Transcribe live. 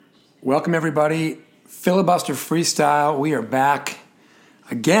Welcome, everybody. Filibuster Freestyle. We are back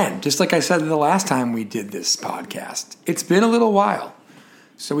again, just like I said the last time we did this podcast. It's been a little while.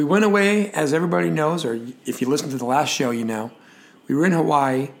 So we went away, as everybody knows, or if you listened to the last show, you know. We were in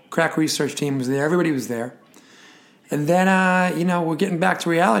Hawaii. Crack Research team was there. Everybody was there. And then, we're getting back to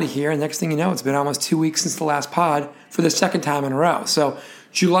reality here. And next thing you know, it's been almost 2 weeks since the last pod for the second time in a row. So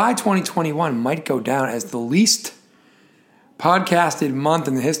July 2021 might go down as the least podcasted month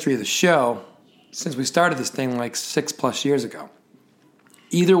in the history of the show since we started this thing like 6+ years ago.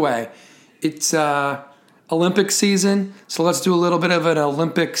 Either way, it's Olympic season, so let's do a little bit of an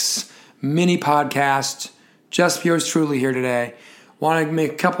Olympics mini podcast. Just yours truly here today. Want to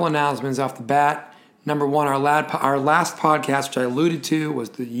make a couple announcements off the bat. Number one, our last podcast, which I alluded to,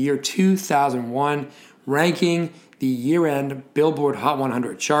 was the year 2001, ranking the year-end Billboard Hot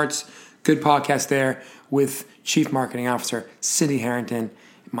 100 charts. Good podcast there with Chief Marketing Officer Cindy Harrington,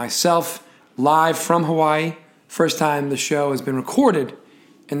 myself, live from Hawaii. First time the show has been recorded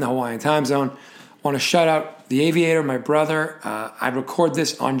in the Hawaiian time zone. I want to shout out the Aviator, my brother. I record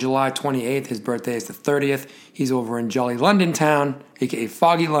this on July 28th. His birthday is the 30th. He's over in Jolly London Town, a.k.a.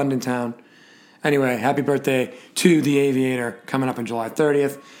 Foggy London Town. Anyway, happy birthday to the Aviator coming up on July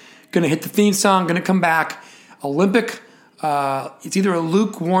 30th. Going to hit the theme song, going to come back. Olympic, it's either a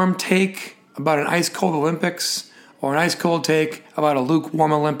lukewarm take about an ice-cold Olympics or an ice-cold take about a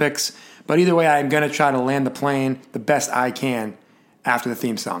lukewarm Olympics. But either way, I'm going to try to land the plane the best I can after the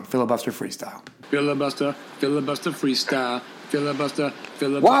theme song, Filibuster Freestyle. Filibuster, filibuster freestyle. Filibuster,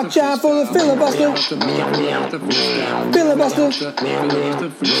 filibuster. Watch out for the filibuster. Filibuster.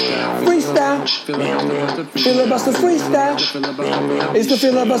 Freestyle. Filibuster freestyle. It's the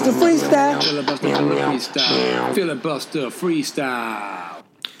filibuster freestyle. Filibuster freestyle.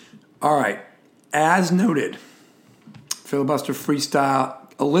 All right. As noted, Filibuster Freestyle,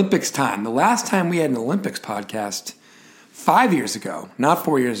 Olympics time. The last time we had an Olympics podcast, 5 years ago, not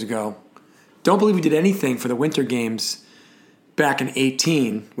 4 years ago. Don't believe we did anything for the Winter Games back in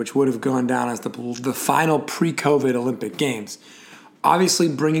 18, which would have gone down as the final pre-COVID Olympic Games. Obviously,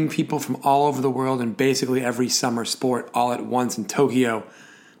 bringing people from all over the world in basically every summer sport all at once in Tokyo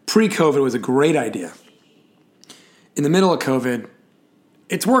pre-COVID was a great idea. In the middle of COVID,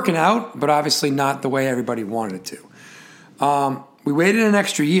 it's working out, but obviously not the way everybody wanted it to. We waited an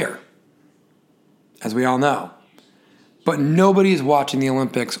extra year, as we all know. But nobody is watching the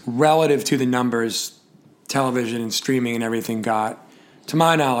Olympics relative to the numbers television and streaming and everything got, to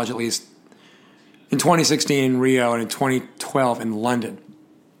my knowledge at least, in 2016 in Rio and in 2012 in London.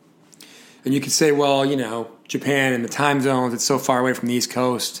 And you could say, well, Japan and the time zones, it's so far away from the East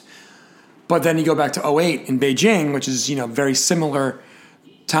Coast. But then you go back to 2008 in Beijing, which is, very similar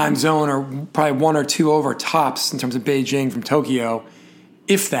time zone or probably one or two over tops in terms of Beijing from Tokyo,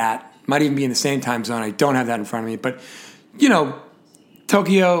 if that. Might even be in the same time zone. I don't have that in front of me. But,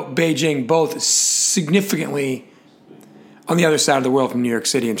 Tokyo, Beijing, both significantly on the other side of the world from New York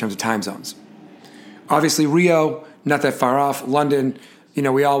City in terms of time zones. Obviously, Rio, not that far off. London,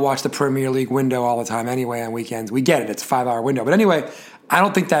 we all watch the Premier League window all the time anyway on weekends. We get it. It's a 5-hour window. But anyway, I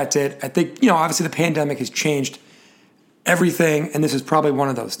don't think that's it. I think, obviously the pandemic has changed everything, and this is probably one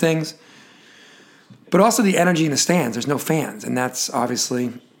of those things. But also the energy in the stands. There's no fans, and that's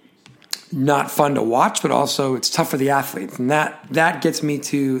obviously not fun to watch, but also it's tough for the athletes. And that gets me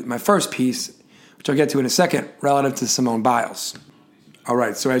to my first piece, which I'll get to in a second, relative to Simone Biles. All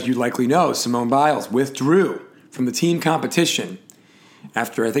right, so as you likely know, Simone Biles withdrew from the team competition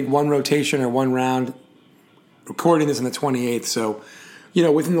after, I think, one rotation or one round, recording this on the 28th. So,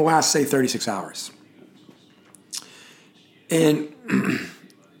 within the last, say, 36 hours. And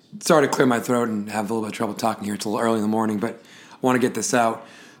sorry to clear my throat and have a little bit of trouble talking here. It's a little early in the morning, but I want to get this out.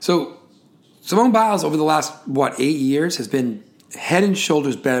 So Simone Biles over the last, 8 years has been head and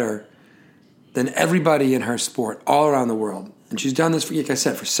shoulders better than everybody in her sport all around the world. And she's done this, like I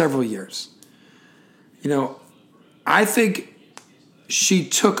said, for several years. I think she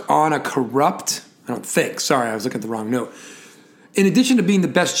took on I was looking at the wrong note. In addition to being the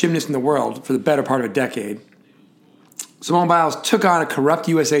best gymnast in the world for the better part of a decade, Simone Biles took on a corrupt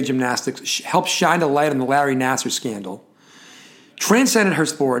USA Gymnastics, helped shine a light on the Larry Nassar scandal, transcended her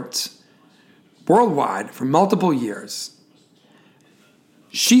sports worldwide for multiple years.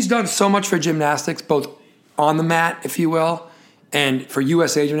 She's done so much for gymnastics, both on the mat, if you will, and for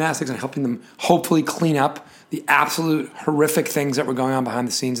USA Gymnastics and helping them hopefully clean up the absolute horrific things that were going on behind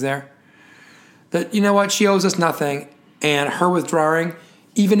the scenes there. That, she owes us nothing, and her withdrawing,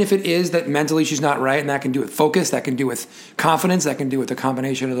 even if it is that mentally she's not right, and that can do with focus, that can do with confidence, that can do with the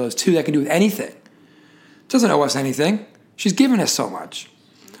combination of those two, that can do with anything. Doesn't owe us anything. She's given us so much.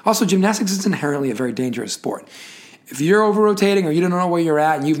 Also, gymnastics is inherently a very dangerous sport. If you're over-rotating or you don't know where you're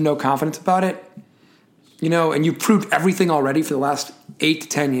at and you have no confidence about it, and you've proved everything already for the last 8 to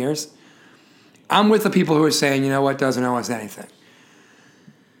 10 years, I'm with the people who are saying, what doesn't owe us anything.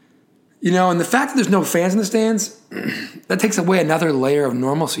 And the fact that there's no fans in the stands, that takes away another layer of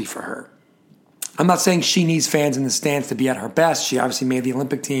normalcy for her. I'm not saying she needs fans in the stands to be at her best. She obviously made the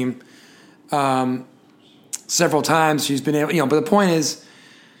Olympic team several times. She's been able, but the point is,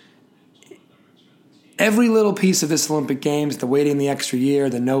 every little piece of this Olympic Games, the waiting the extra year,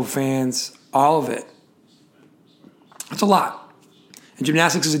 the no fans, all of it, it's a lot. And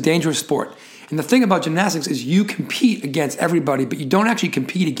gymnastics is a dangerous sport. And the thing about gymnastics is you compete against everybody, but you don't actually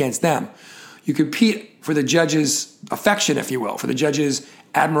compete against them. You compete for the judges' affection, if you will, for the judges'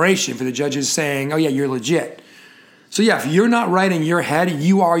 admiration, for the judges saying, oh yeah, you're legit. So yeah, if you're not right in your head,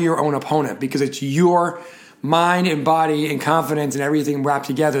 you are your own opponent because it's your mind and body and confidence and everything wrapped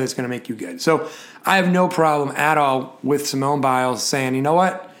together that's going to make you good. So I have no problem at all with Simone Biles saying, you know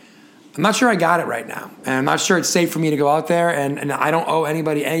what? I'm not sure I got it right now. And I'm not sure it's safe for me to go out there, and I don't owe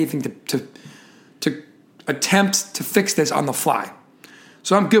anybody anything to attempt to fix this on the fly.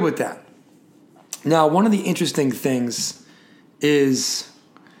 So I'm good with that. Now, one of the interesting things is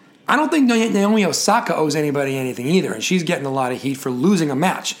I don't think Naomi Osaka owes anybody anything either, and she's getting a lot of heat for losing a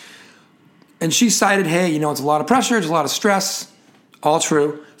match. And she cited, hey, it's a lot of pressure, it's a lot of stress. All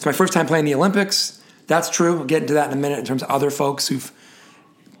true. It's my first time playing the Olympics. That's true. We'll get into that in a minute in terms of other folks who've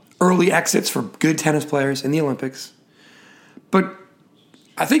early exits for good tennis players in the Olympics. But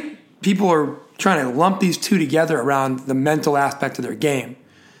I think people are trying to lump these two together around the mental aspect of their game.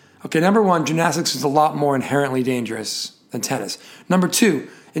 Okay, number one, gymnastics is a lot more inherently dangerous than tennis. Number two,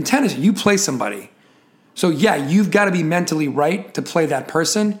 in tennis, you play somebody. So yeah, you've got to be mentally right to play that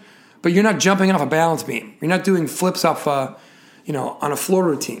person, but you're not jumping off a balance beam. You're not doing flips off on a floor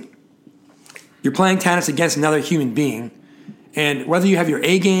routine. You're playing tennis against another human being, and whether you have your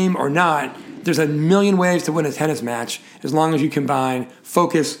A game or not, there's a million ways to win a tennis match as long as you combine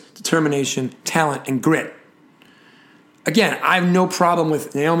focus, determination, talent, and grit. Again, I have no problem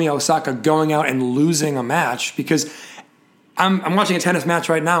with Naomi Osaka going out and losing a match because I'm watching a tennis match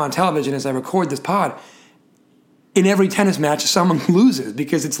right now on television as I record this pod. In every tennis match, someone loses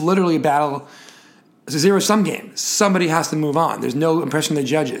because it's literally a battle. It's a zero-sum game. Somebody has to move on. There's no impression of the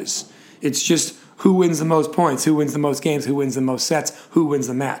judges. It's just who wins the most points, who wins the most games, who wins the most sets, who wins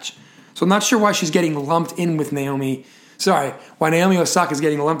the match. So I'm not sure why she's getting lumped in with why Naomi Osaka is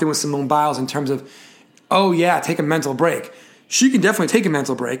getting lumped in with Simone Biles in terms of, oh yeah, take a mental break. She can definitely take a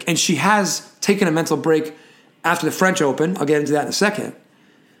mental break, and she has taken a mental break after the French Open. I'll get into that in a second.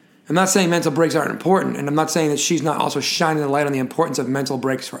 I'm not saying mental breaks aren't important, and I'm not saying that she's not also shining the light on the importance of mental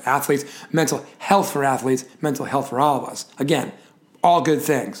breaks for athletes, mental health for athletes, mental health for all of us. Again, all good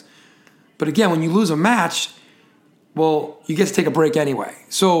things. But again, when you lose a match, well, you get to take a break anyway.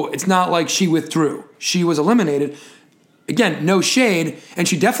 So it's not like she withdrew. She was eliminated. Again, no shade, and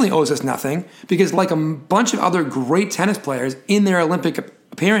she definitely owes us nothing because like a bunch of other great tennis players in their Olympic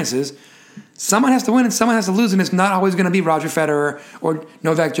appearances, someone has to win and someone has to lose, and it's not always going to be Roger Federer or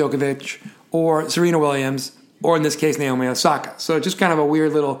Novak Djokovic or Serena Williams or, in this case, Naomi Osaka. So just kind of a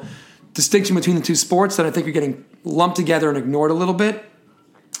weird little distinction between the two sports that I think are getting lumped together and ignored a little bit.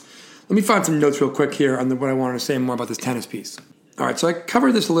 Let me find some notes real quick here on what I wanted to say more about this tennis piece. All right, so I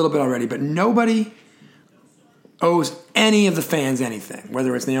covered this a little bit already, but nobody owes any of the fans anything,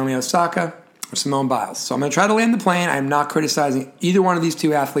 whether it's Naomi Osaka or Simone Biles. So I'm going to try to land the plane. I'm not criticizing either one of these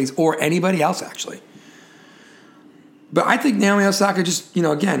two athletes or anybody else, actually. But I think Naomi Osaka just,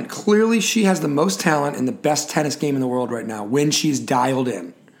 again, clearly she has the most talent and the best tennis game in the world right now when she's dialed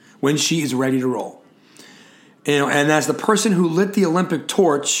in, when she is ready to roll. And as the person who lit the Olympic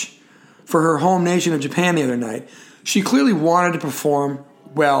torch for her home nation of Japan the other night, she clearly wanted to perform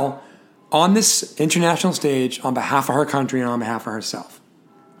well on this international stage on behalf of her country and on behalf of herself.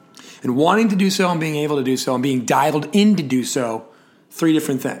 And wanting to do so and being able to do so and being dialed in to do so, three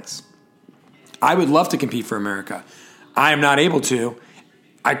different things. I would love to compete for America. I am not able to.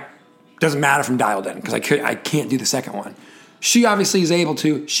 Doesn't matter if I'm dialed in because I can't do the second one. She obviously is able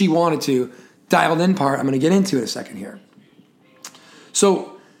to. She wanted to. Dialed in part, I'm going to get into in a second here.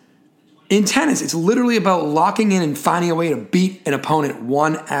 So in tennis, it's literally about locking in and finding a way to beat an opponent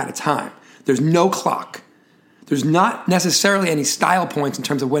one at a time. There's no clock. There's not necessarily any style points in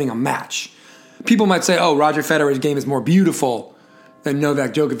terms of winning a match. People might say, oh, Roger Federer's game is more beautiful than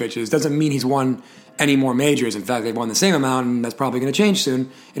Novak Djokovic's. Doesn't mean he's won any more majors. In fact, they've won the same amount, and that's probably going to change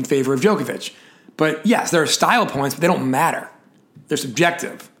soon in favor of Djokovic. But yes, there are style points, but they don't matter. They're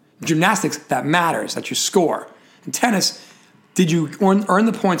subjective. In gymnastics, that matters. That's your score. In tennis, Did you earn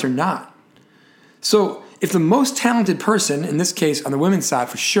the points or not? So if the most talented person, in this case on the women's side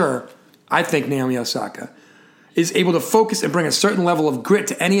for sure, I think Naomi Osaka, is able to focus and bring a certain level of grit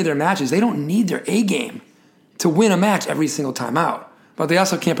to any of their matches, they don't need their A game to win a match every single time out. But they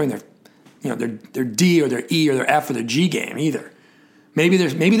also can't bring their D or their E or their F or their G game either. Maybe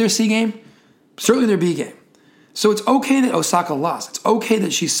their C game, certainly their B game. So it's okay that Osaka lost. It's okay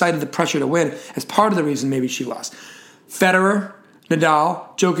that she cited the pressure to win as part of the reason maybe she lost. Federer,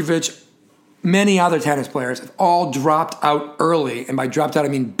 Nadal, Djokovic, many other tennis players have all dropped out early, and by dropped out I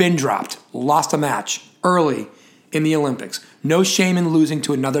mean been dropped, lost a match early in the Olympics. No shame in losing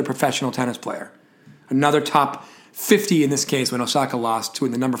to another professional tennis player. Another top 50 in this case when Osaka lost to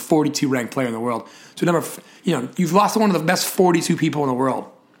the number 42 ranked player in the world. So you've lost to one of the best 42 people in the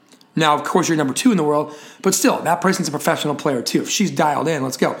world. Now, of course, you're number 2 in the world, but still, that person's a professional player too. If she's dialed in,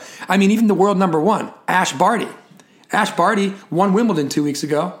 let's go. I mean, even the world number 1, Ash Barty. Ash Barty won Wimbledon 2 weeks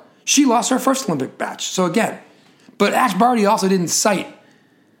ago. She lost her first Olympic match. So again, but Ash Barty also didn't cite,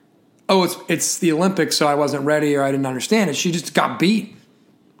 it's the Olympics, so I wasn't ready or I didn't understand it. She just got beat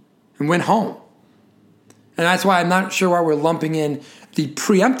and went home. And that's why I'm not sure why we're lumping in the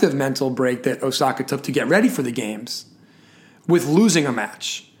preemptive mental break that Osaka took to get ready for the games with losing a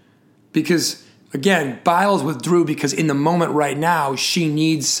match. Because, again, Biles withdrew because in the moment right now,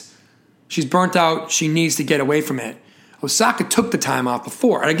 she's burnt out, she needs to get away from it. Osaka took the time off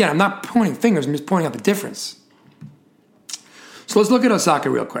before. And again, I'm not pointing fingers, I'm just pointing out the difference. So let's look at Osaka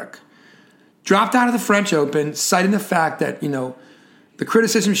real quick. Dropped out of the French Open, citing the fact that, the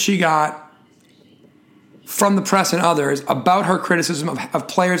criticism she got from the press and others about her criticism of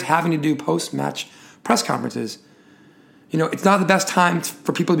players having to do post-match press conferences. It's not the best time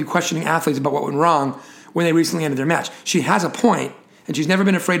for people to be questioning athletes about what went wrong when they recently ended their match. She has a point, and she's never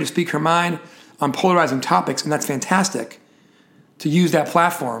been afraid to speak her mind on polarizing topics, and that's fantastic to use that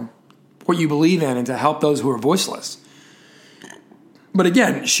platform, what you believe in, and to help those who are voiceless. But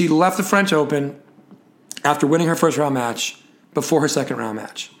again, she left the French Open after winning her first round match before her second round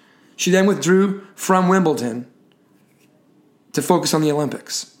match. She then withdrew from Wimbledon to focus on the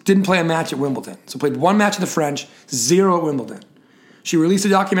Olympics. Didn't play a match at Wimbledon. So played 1 match at the French, 0 at Wimbledon. She released a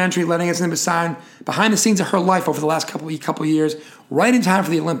documentary letting us in behind the scenes of her life over the last couple of years, right in time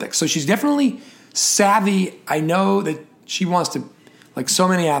for the Olympics. So she's definitely savvy. I know that she wants to, like so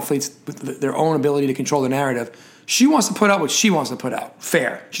many athletes with their own ability to control the narrative, she wants to put out what she wants to put out.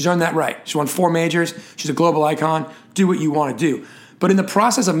 Fair. She's earned that right. She won 4 majors. She's a global icon. Do what you want to do. But in the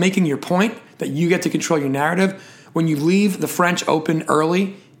process of making your point that you get to control your narrative, when you leave the French Open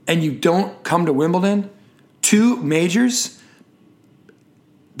early and you don't come to Wimbledon, 2 majors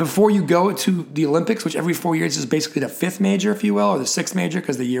before you go to the Olympics, which every 4 years is basically the 5th major, if you will, or the 6th major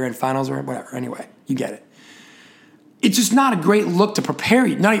because the year-end finals or whatever. Anyway, you get it. It's just not a great look to prepare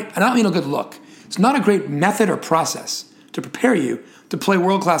you. I don't mean a good look. It's not a great method or process to prepare you to play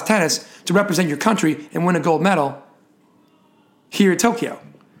world-class tennis, to represent your country and win a gold medal here at Tokyo.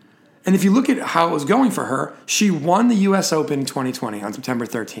 And if you look at how it was going for her, she won the U.S. Open in 2020 on September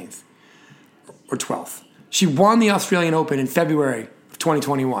 13th or 12th. She won the Australian Open in February of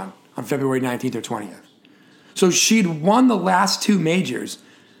 2021 on February 19th or 20th. So she'd won the last 2 majors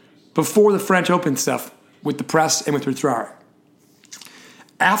before the French Open stuff with the press and with withdrawing.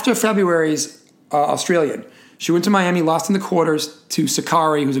 After February's Australian, she went to Miami, lost in the quarters to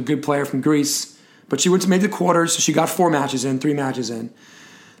Sakari, who's a good player from Greece. But she made the quarters, so she got 3 matches in.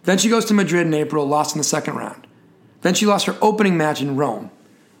 Then she goes to Madrid in April, lost in the second round. Then she lost her opening match in Rome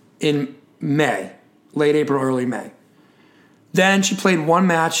in May, late April, early May. Then she played 1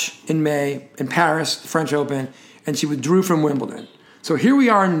 match in May in Paris, the French Open, and she withdrew from Wimbledon. So here we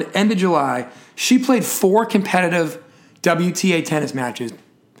are in the end of July. She played 4 competitive WTA tennis matches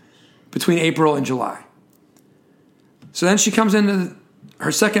between April and July. So then she comes into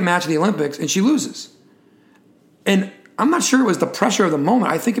her second match of the Olympics, and she loses. And I'm not sure it was the pressure of the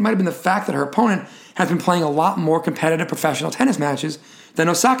moment. I think it might have been the fact that her opponent has been playing a lot more competitive professional tennis matches than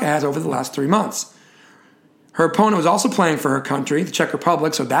Osaka has over the last 3 months. Her opponent was also playing for her country, the Czech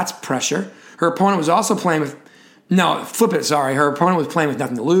Republic, so that's pressure. Her opponent was also playing with... No, flip it, sorry. Her opponent was playing with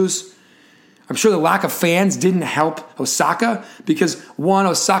nothing to lose. I'm sure the lack of fans didn't help Osaka because, one,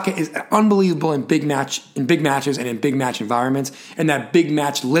 Osaka is unbelievable in big matches and in big match environments, and that big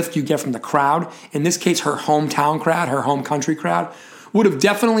match lift you get from the crowd, in this case her hometown crowd, her home country crowd, would have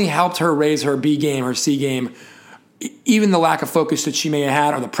definitely helped her raise her B game, her C game. Even the lack of focus that she may have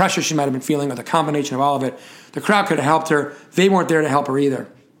had or the pressure she might have been feeling or the combination of all of it, the crowd could have helped her. They weren't there to help her either.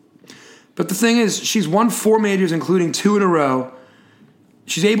 But the thing is, she's won 4 majors, including 2 in a row.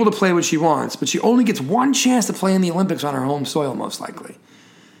 She's able to play what she wants, but she only gets one chance to play in the Olympics on her home soil, most likely.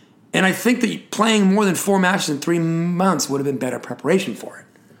 And I think that playing more than 4 matches in 3 months would have been better preparation for it.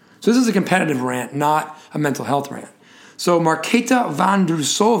 So this is a competitive rant, not a mental health rant. So Markéta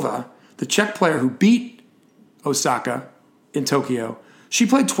Vondrousová, the Czech player who beat Osaka in Tokyo, she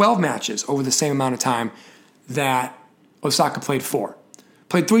played 12 matches over the same amount of time that Osaka played 4.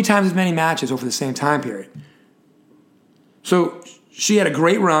 Played 3 times as many matches over the same time period. So she had a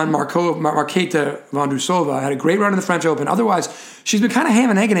great run. Markéta Vondrousová had a great run in the French Open. Otherwise, she's been kind of ham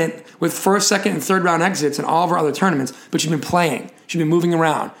and egging it with first, second, and third round exits in all of her other tournaments, but she's been playing. She's been moving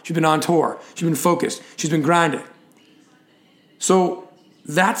around. She's been on tour. She's been focused. She's been grinding. So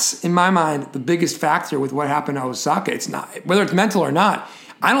that's, in my mind, the biggest factor with what happened to Osaka. It's not, whether it's mental or not,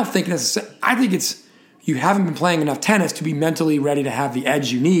 I don't think necessarily, I think it's, you haven't been playing enough tennis to be mentally ready to have the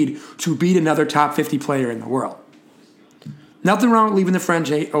edge you need to beat another top 50 player in the world. Nothing wrong with leaving the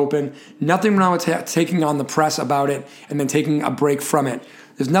French Open. Nothing wrong with taking on the press about it and then taking a break from it.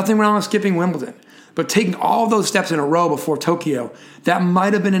 There's nothing wrong with skipping Wimbledon. But taking all those steps in a row before Tokyo, that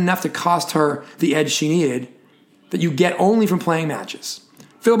might have been enough to cost her the edge she needed that you get only from playing matches.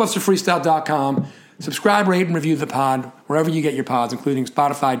 Filibusterfreestyle.com. Subscribe, rate, and review the pod wherever you get your pods, including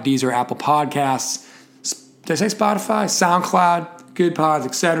Spotify, Deezer, Apple Podcasts. Did I say Spotify? SoundCloud, Good Pods,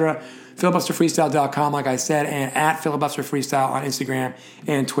 etc. Filibusterfreestyle.com, like I said, and at Filibusterfreestyle on Instagram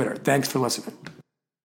and Twitter. Thanks for listening.